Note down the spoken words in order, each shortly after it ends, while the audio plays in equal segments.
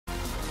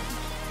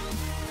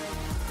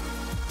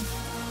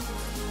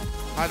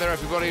Hi there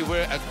everybody,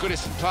 we're at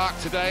Goodison Park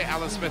today,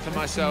 Alan Smith and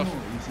myself,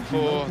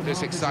 for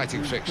this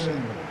exciting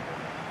fixture.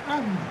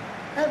 And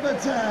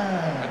Everton!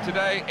 And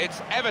today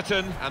it's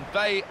Everton and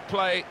they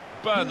play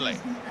Burnley.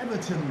 Here's the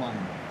Everton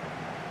line.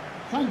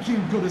 Thank you,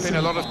 Goodison. Been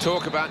a lot of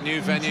talk about new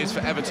venues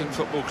for Everton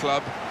Football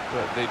Club,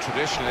 but the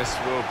traditionalists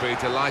will be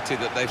delighted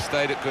that they've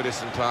stayed at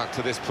Goodison Park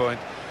to this point.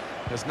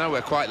 There's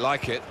nowhere quite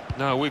like it.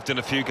 No, we've done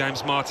a few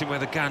games, Martin, where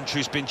the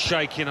gantry's been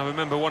shaking. I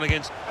remember one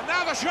against... And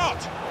now the shot!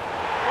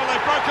 Well,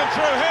 they've broken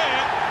through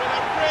here with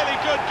a really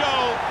good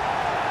goal.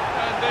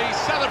 And the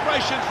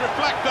celebrations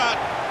reflect that.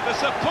 The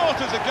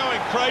supporters are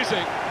going crazy.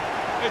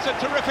 It's a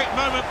terrific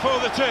moment for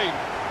the team.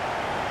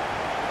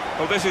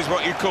 Well, this is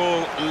what you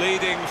call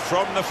leading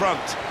from the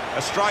front.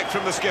 A strike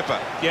from the skipper.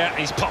 Yeah,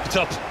 he's popped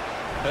up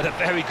at a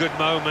very good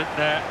moment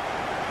there.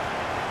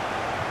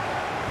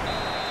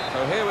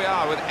 So here we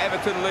are with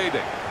Everton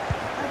leading.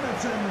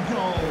 Everton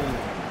goal.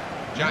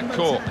 Jack Number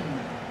Cork.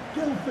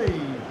 10,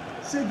 Gylfi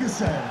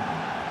Sigurdsson.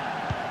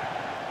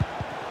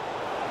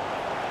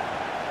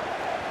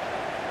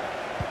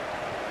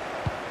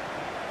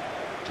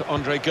 To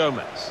Andre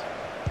Gomez.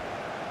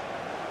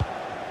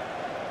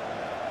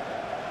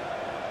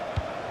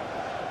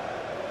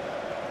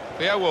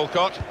 Theo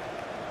Walcott.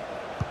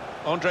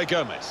 Andre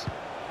Gomez.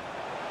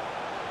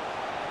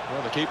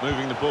 Well, they keep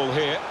moving the ball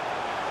here.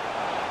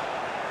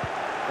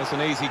 That's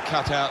an easy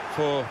cutout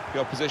for the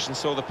opposition,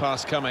 saw the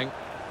pass coming.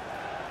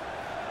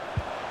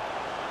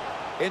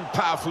 In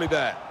powerfully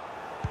there.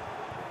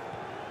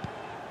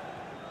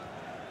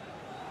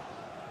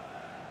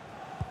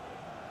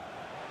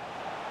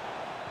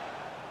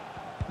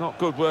 Not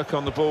good work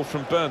on the ball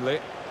from Burnley.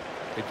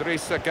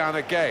 Idrissa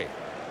Gana Gueye.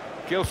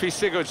 Gylfi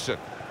Sigurdsson.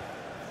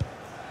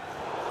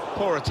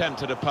 Poor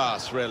attempt at a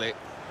pass, really.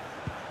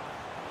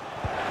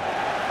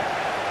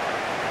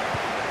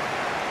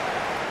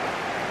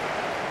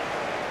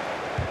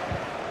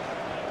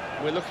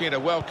 We're looking at a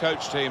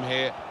well-coached team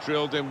here,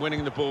 drilled in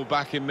winning the ball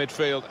back in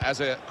midfield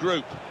as a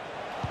group.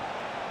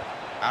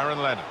 Aaron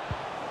Lennon.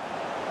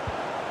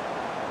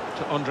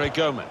 To Andre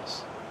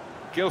Gomez.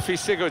 Gylfi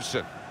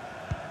Sigurdsson.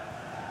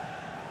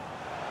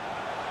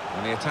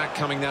 And the attack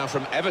coming now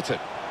from Everton.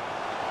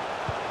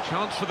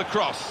 Chance for the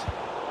cross.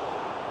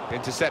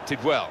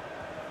 Intercepted well.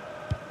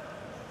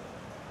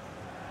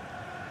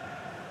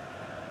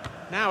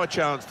 Now a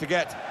chance to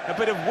get a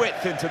bit of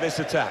width into this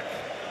attack.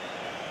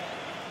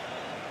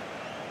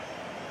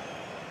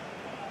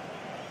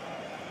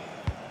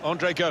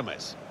 Andre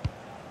Gomez.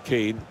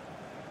 Keane.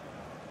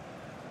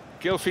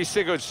 Gylfi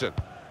Sigurdsson.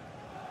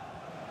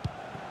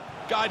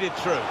 Guided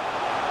through.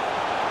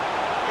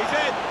 He's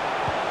in.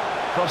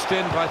 Crossed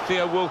in by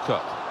Theo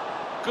Walcott.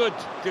 Good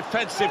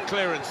defensive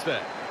clearance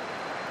there.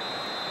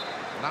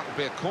 And that would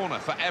be a corner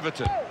for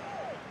Everton.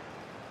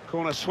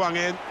 Corner swung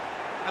in,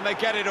 and they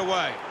get it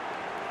away.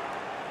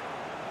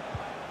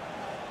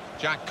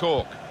 Jack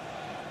Cork.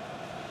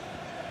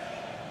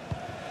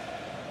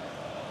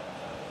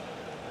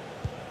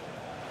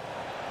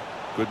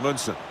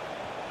 Gudmundsson.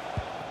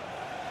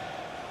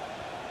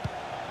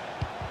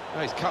 Oh,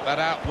 he's cut that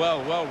out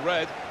well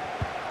read.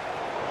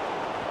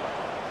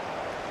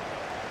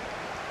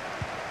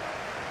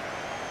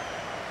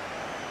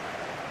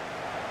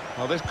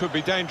 Well, this could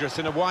be dangerous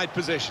in a wide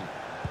position.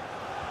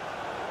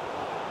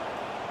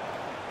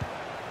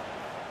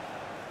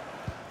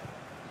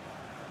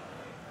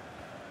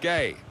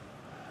 Gueye.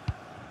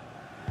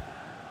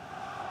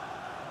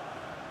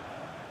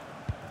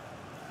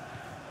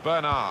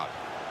 Bernard.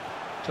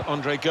 To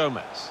Andre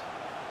Gomez.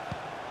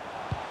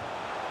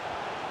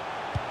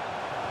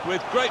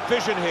 With great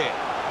vision here.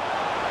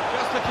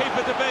 Just to keep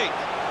it to beat.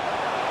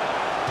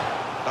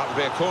 That would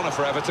be a corner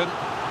for Everton.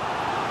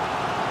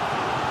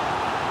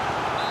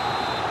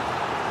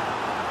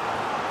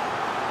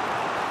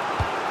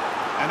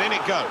 And in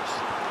it goes.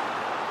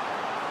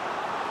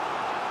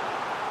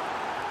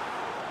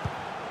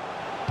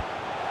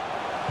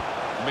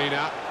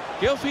 Mina.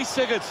 Gylfi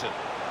Sigurdsson.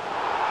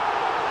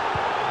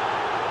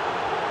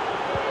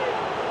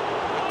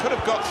 Could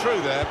have got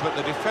through there, but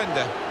the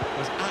defender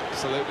was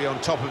absolutely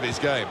on top of his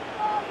game.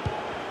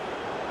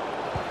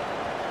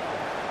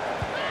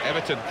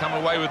 Everton come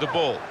away with the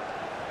ball.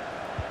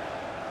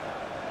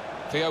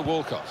 Theo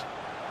Walcott.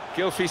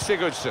 Gylfi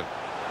Sigurdsson.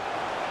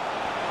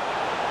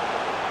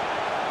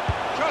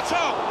 Shot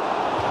up!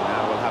 And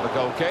now we'll have a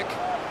goal kick.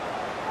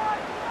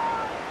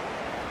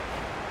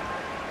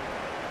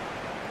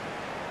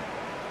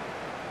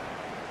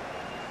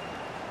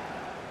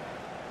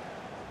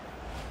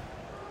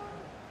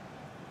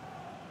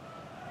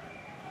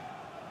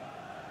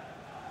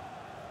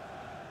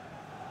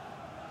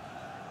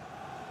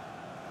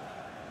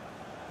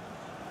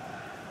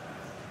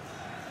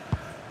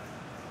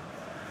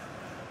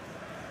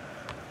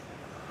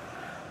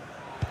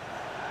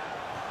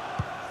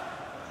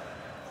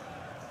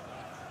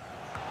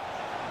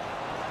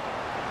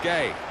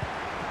 Gueye.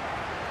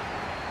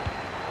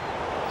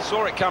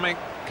 Saw it coming,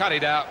 cut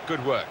it out,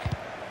 good work.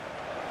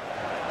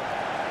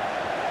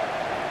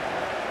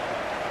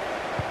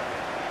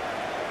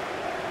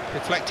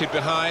 Deflected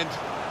behind,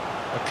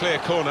 a clear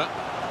corner.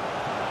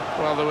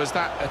 Well, there was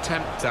that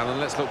attempt, Alan.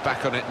 Let's look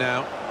back on it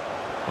now.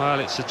 Well,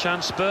 it's a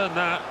chance burn,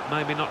 that.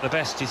 Maybe not the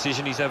best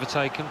decision he's ever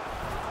taken.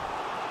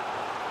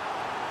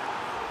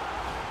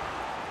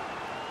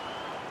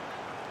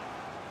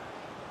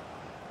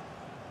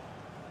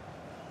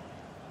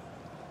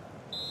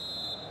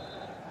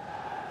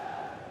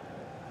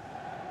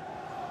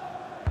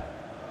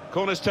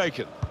 Corner's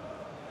taken.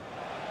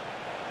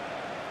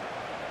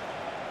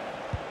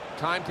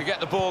 Time to get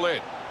the ball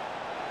in.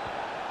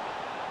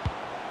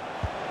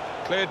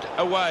 Cleared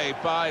away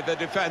by the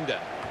defender.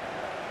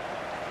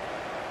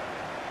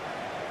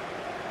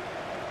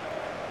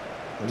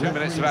 The 2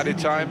 minutes of referee added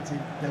time.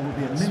 indicated there will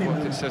be a That's what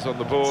minimum it says on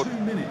the of board. 2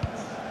 minutes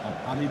of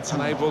added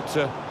time. Unable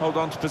to hold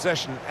on to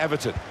possession,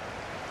 Everton.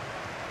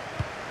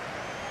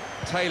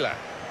 Taylor.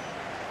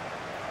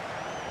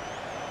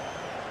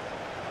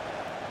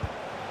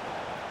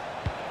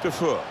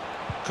 Dufour.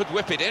 Could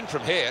whip it in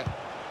from here.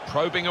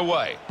 Probing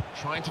away.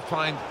 Trying to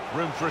find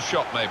room for a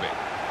shot, maybe.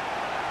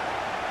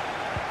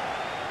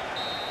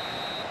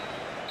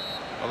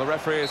 Well, the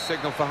referee has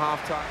signalled for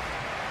half-time.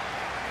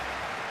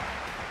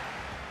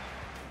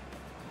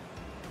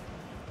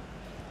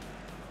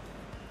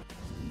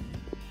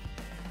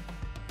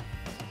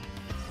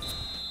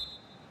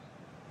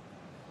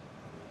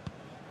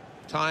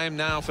 Time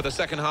now for the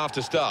second half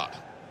to start.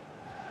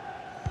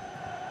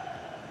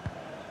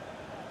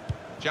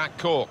 Jack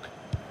Cork.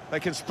 They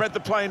can spread the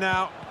play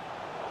now.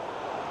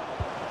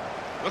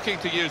 Looking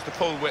to use the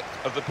full width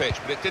of the pitch,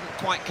 but it didn't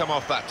quite come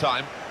off that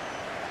time.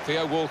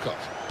 Theo Walcott.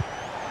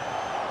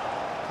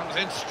 Comes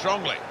in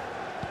strongly.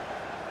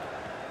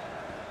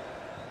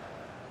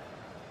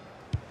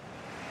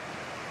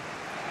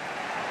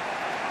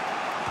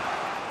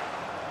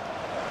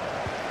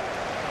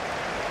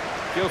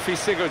 Gylfi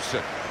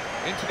Sigurdsson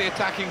into the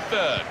attacking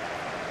third.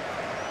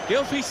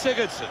 Gylfi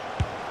Sigurdsson.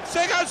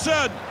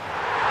 Sigurdsson!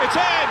 It's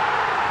in!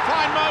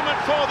 Fine moment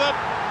for them.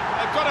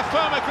 They've got a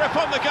firmer grip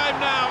on the game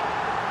now.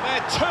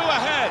 They're 2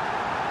 ahead.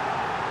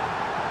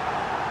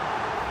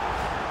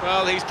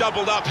 Well, he's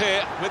doubled up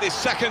here with his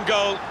second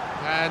goal,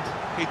 and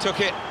he took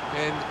it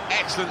in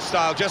excellent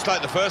style, just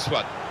like the first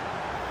one.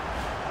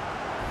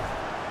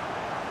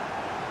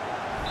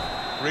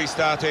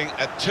 Restarting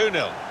at 2-0.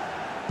 Goal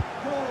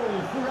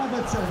for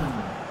Everton.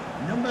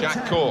 Number Jack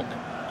 10, Cork.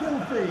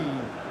 Gylfi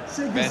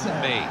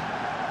Sigurdsson. Ben Mee.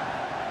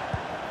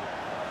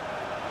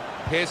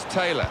 Here's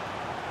Taylor.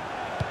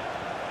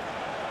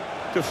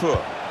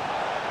 Dufour.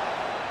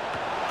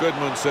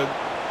 Gudmundsson.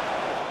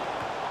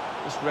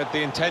 Just read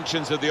the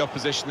intentions of the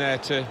opposition there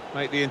to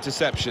make the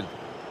interception.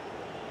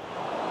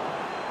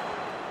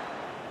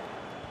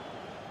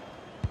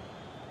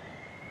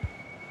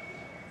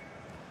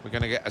 We're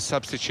going to get a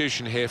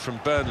substitution here from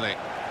Burnley.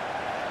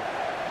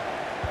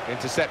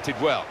 Intercepted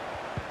well.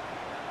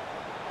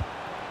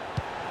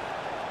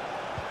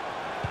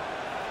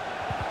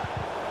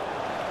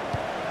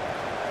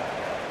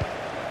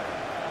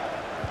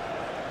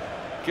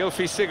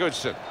 Gylfi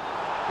Sigurdsson.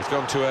 He's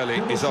gone too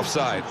early, he's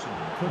offside.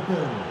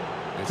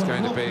 It's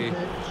going to be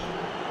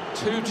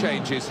 2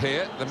 changes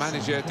here. The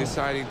manager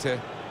deciding to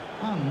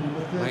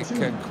make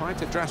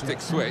quite a drastic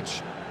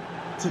switch.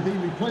 To be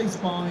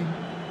replaced by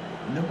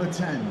number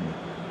 10,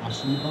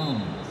 Ashley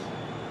Barnes,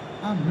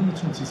 and number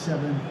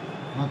 27,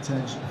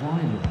 Matej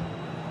Vajra.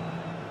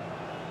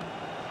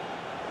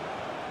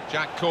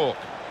 Jack Cork.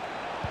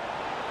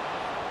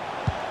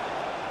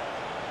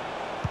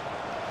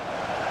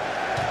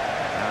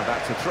 Now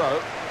that's a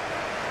throw.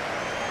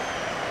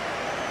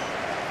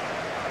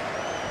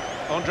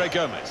 Andre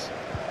Gomez.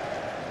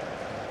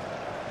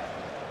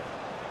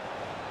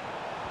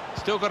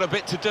 Still got a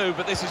bit to do,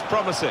 but this is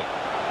promising.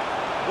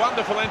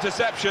 Wonderful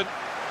interception.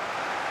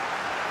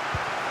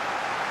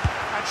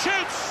 And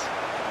shoots!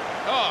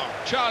 Oh,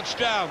 charged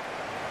down.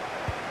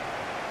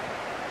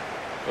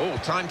 Oh,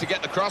 time to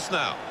get the cross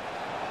now.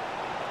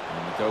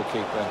 And the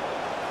goalkeeper,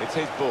 it's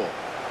his ball.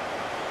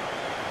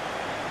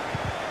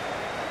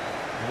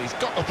 And he's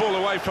got the ball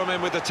away from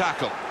him with the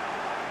tackle.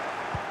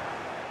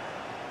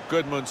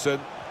 Gudmundsson.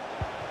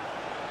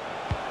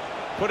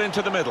 Put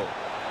into the middle.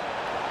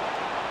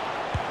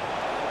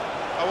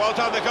 Oh, well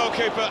done, the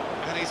goalkeeper,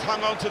 and he's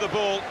hung on to the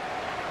ball.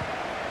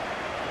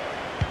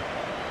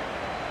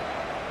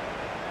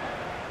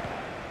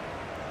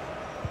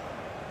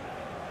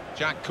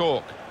 Jack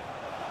Cork.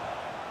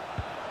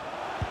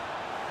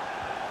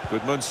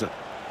 Gudmundsson.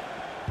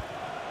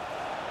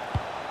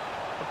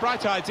 A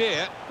bright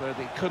idea, but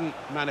he couldn't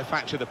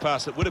manufacture the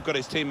pass that would have got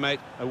his teammate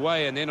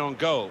away and in on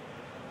goal.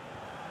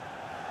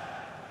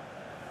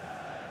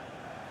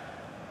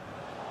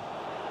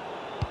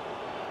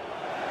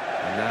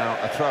 And now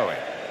a throw-in.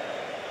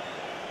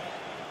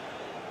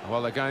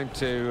 Well, they're going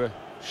to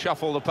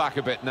shuffle the pack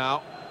a bit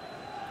now.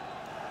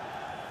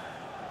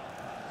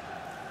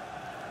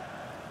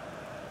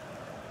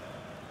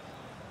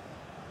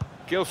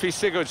 Gylfi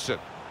Sigurdsson.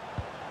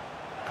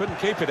 Couldn't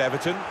keep it,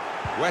 Everton.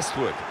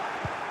 Westwood.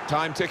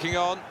 Time ticking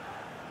on.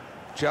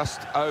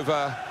 Just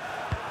over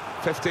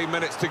 15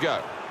 minutes to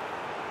go.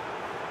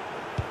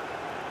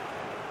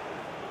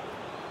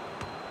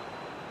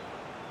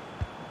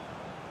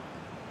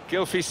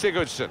 Gylfi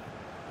Sigurdsson.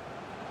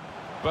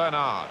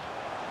 Bernard.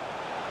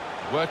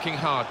 Working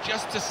hard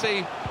just to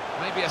see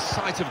maybe a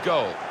sight of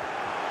goal.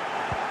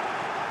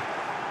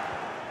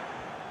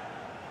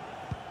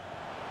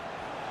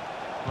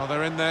 Well,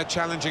 they're in there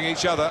challenging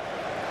each other.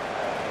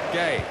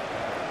 Gay.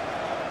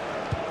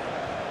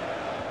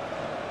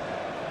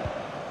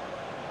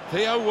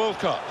 Theo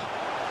Walcott.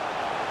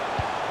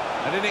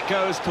 And in it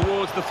goes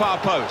towards the far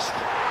post.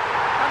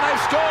 And they've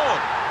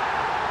scored!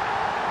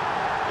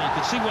 You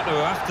can see what they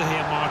were after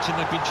here, Martin.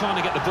 They've been trying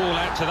to get the ball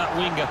out to that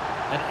winger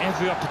at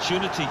every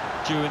opportunity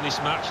during this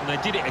match, and they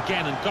did it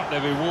again and got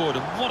their reward.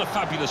 And what a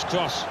fabulous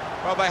cross.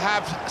 Well, they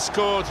have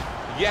scored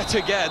yet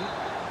again.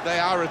 They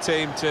are a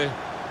team to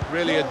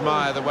really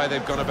admire the way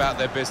they've gone about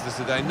their business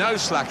today. No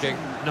slacking.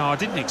 No, I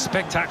didn't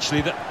expect,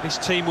 actually, that this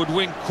team would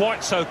win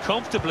quite so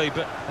comfortably,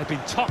 but they've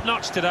been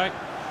top-notch today.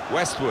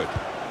 Westwood.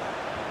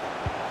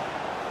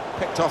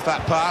 Picked off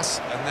that pass,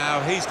 and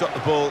now he's got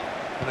the ball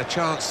and a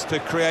chance to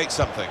create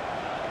something.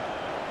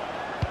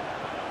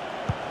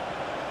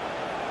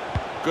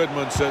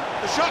 Gudmundsson.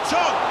 The shot's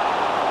on!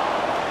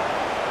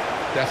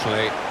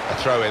 Definitely a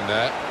throw in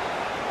there.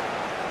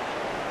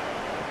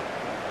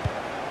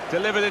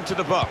 Delivered into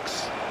the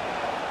box.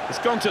 It's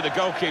gone to the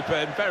goalkeeper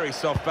in very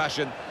soft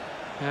fashion,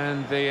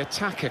 and the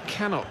attacker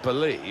cannot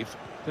believe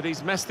that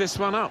he's messed this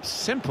one up.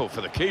 Simple for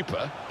the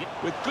keeper,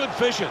 with good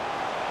vision.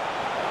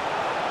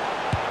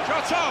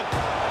 Shot on!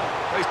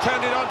 He's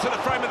turned it onto the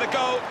frame of the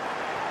goal.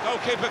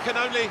 Goalkeeper can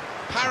only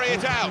parry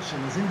it out.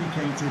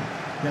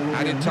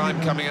 Added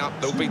time coming up.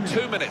 There'll be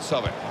 2 minutes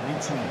of it.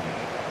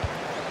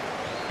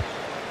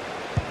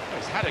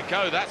 He's had a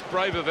go, that's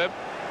brave of him.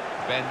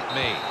 Ben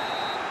Mee.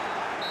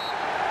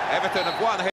 Everton have won here.